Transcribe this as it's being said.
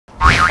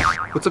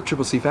What's up,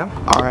 TripleC fam?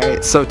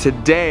 Alright, so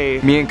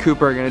today, me and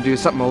Cooper are gonna do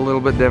something a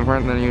little bit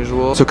different than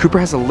usual. So Cooper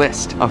has a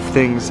list of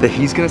things that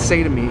he's gonna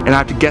say to me, and I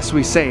have to guess what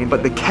he's saying.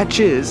 But the catch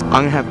is, I'm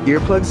gonna have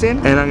earplugs in,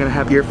 and I'm gonna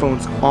have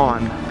earphones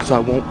on, so I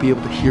won't be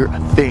able to hear a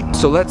thing.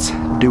 So let's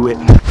do it.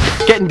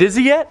 Getting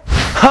dizzy yet?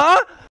 Huh?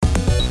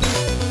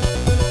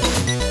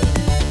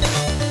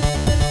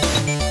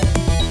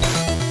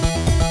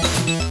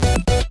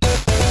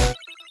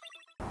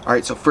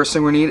 Alright, so first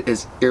thing we need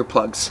is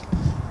earplugs.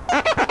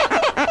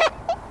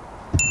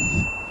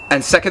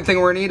 And second thing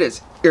we're gonna need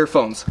is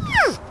earphones.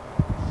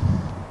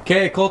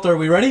 Okay, Colton, are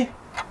we ready?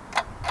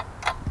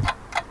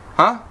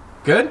 Huh?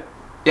 Good?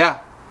 Yeah.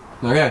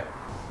 Okay.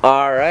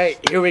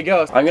 Alright, here we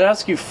go. I'm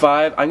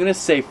gonna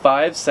say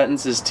 5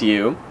 sentences to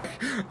you.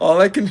 All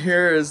I can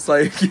hear is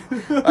like,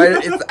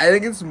 I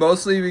think it's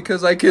mostly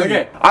because I can...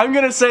 Okay, I'm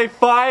gonna say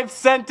 5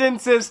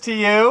 sentences to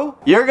you.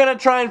 You're gonna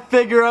try and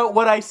figure out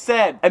what I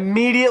said.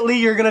 Immediately,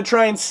 you're gonna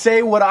try and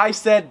say what I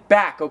said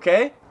back,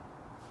 okay?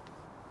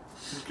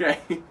 Okay.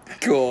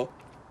 Cool.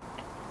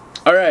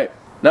 Alright,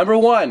 number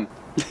 1.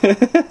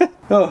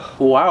 Oh,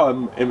 wow,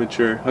 I'm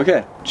immature.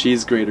 Okay.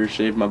 Cheese grater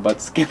shaved my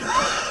butt skin.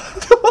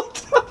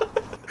 What?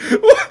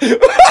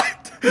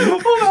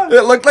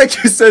 It looked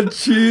like you said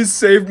cheese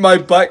saved my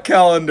butt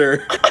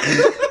calendar.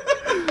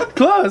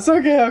 Close.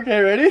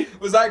 Okay, ready?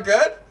 Was that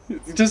good?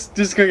 Just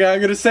okay,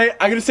 I'm gonna say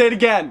it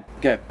again.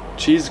 Okay.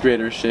 Cheese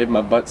grater shaved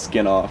my butt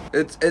skin off.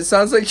 It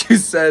sounds like you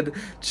said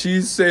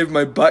cheese saved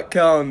my butt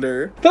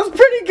calendar. That's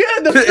pretty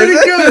good. That's pretty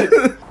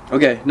good.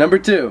 Okay, number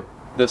 2.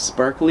 The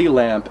sparkly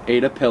lamp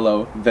ate a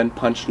pillow, then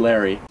punched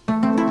Larry.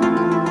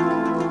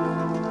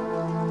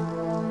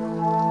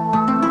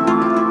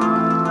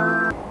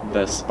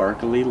 The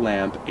sparkly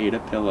lamp ate a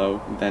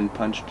pillow, then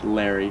punched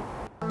Larry.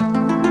 One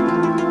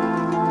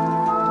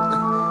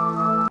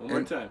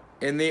more time.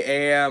 In the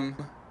AM,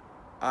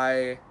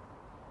 I...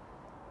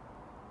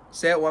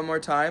 Say it one more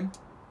time.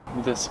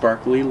 The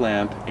sparkly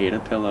lamp ate a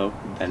pillow,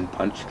 then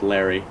punched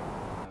Larry.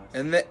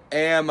 In the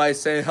AM, I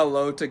say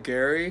hello to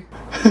Gary.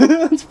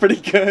 That's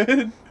pretty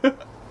good.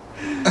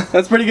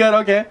 That's pretty good.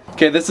 Okay.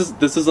 Okay. This is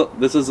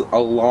a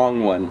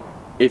long one.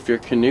 If your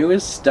canoe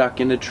is stuck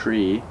in a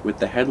tree with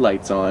the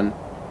headlights on,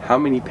 how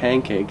many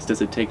pancakes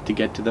does it take to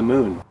get to the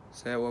moon?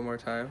 Say it one more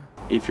time.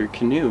 If your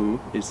canoe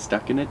is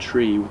stuck in a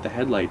tree with the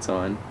headlights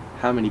on,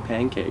 how many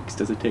pancakes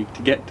does it take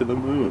to get to the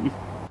moon?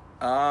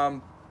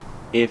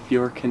 If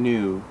your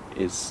canoe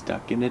is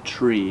stuck in a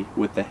tree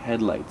with the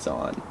headlights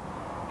on,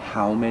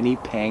 how many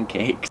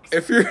pancakes?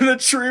 If you're in a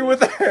tree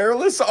with a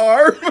hairless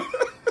arm?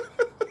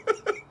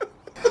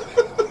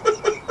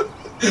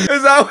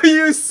 Is that what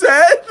you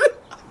said?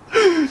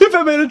 If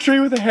I'm in a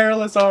tree with a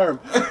hairless arm.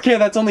 Okay,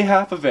 that's only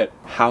half of it.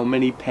 How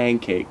many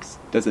pancakes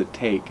does it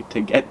take to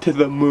get to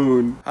the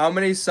moon? How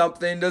many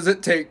something does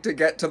it take to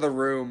get to the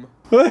room?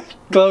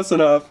 Close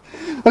enough.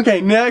 Okay,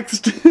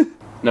 next.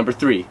 Number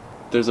 3.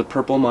 There's a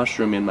purple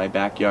mushroom in my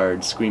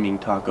backyard screaming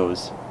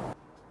tacos.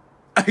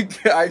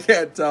 I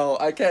can't tell.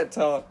 I can't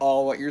tell at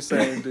all what you're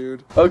saying,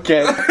 dude.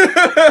 Okay.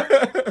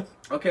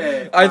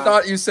 Okay. I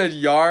thought you said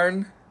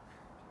yarn.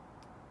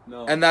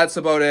 No. And that's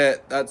about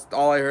it. That's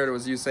all I heard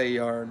was you say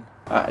yarn.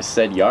 I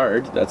said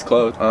yard. That's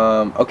close.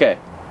 Okay.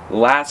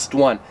 Last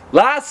one.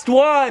 Last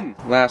one!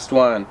 Last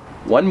one.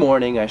 One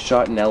morning I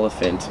shot an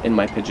elephant in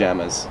my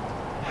pajamas.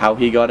 How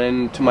he got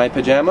into my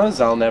pajamas,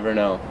 I'll never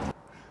know.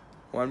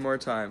 One more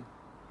time.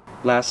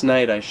 Last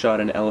night I shot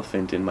an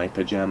elephant in my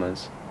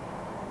pajamas.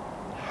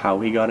 How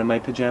he got in my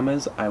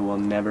pajamas, I will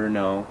never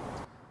know.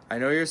 I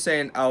know you're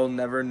saying I'll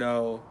never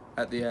know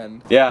at the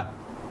end. Yeah,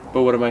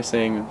 but what am I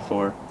saying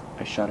for?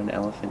 I shot an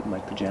elephant in my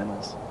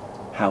pajamas.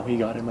 How he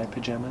got in my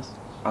pajamas,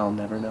 I'll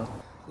never know.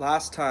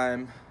 Last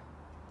time,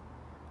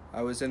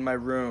 I was in my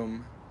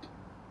room.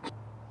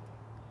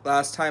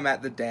 Last time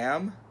at the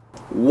dam?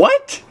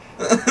 What?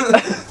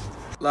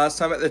 Last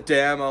time at the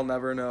dam, I'll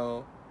never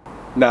know.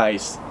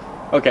 Nice.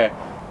 Okay.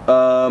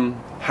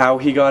 How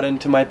he got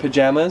into my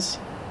pajamas?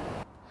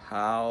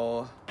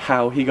 How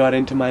he got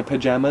into my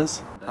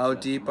pajamas? How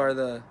deep are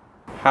the...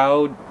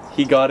 How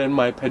he got in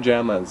my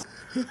pajamas.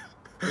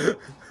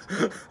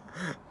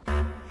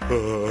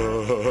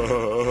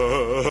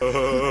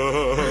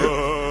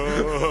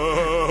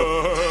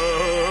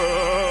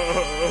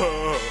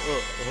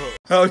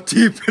 How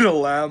deep in a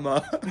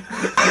llama?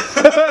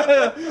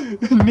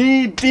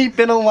 Knee deep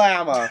in a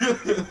llama.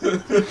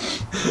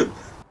 Is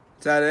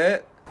that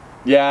it?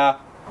 Yeah.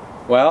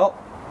 Well,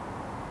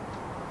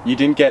 you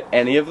didn't get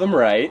any of them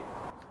right.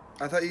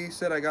 I thought you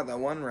said I got that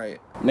one right.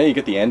 No, you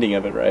get the ending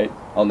of it right.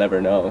 I'll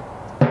never know.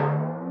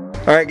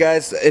 Alright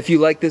guys, if you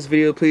like this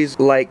video, please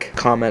like,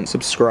 comment,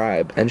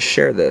 subscribe, and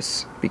share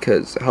this,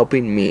 because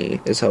helping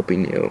me is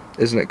helping you.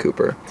 Isn't it,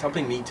 Cooper? It's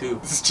helping me too.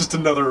 This is just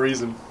another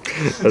reason.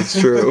 That's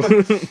true.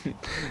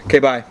 Okay,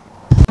 bye.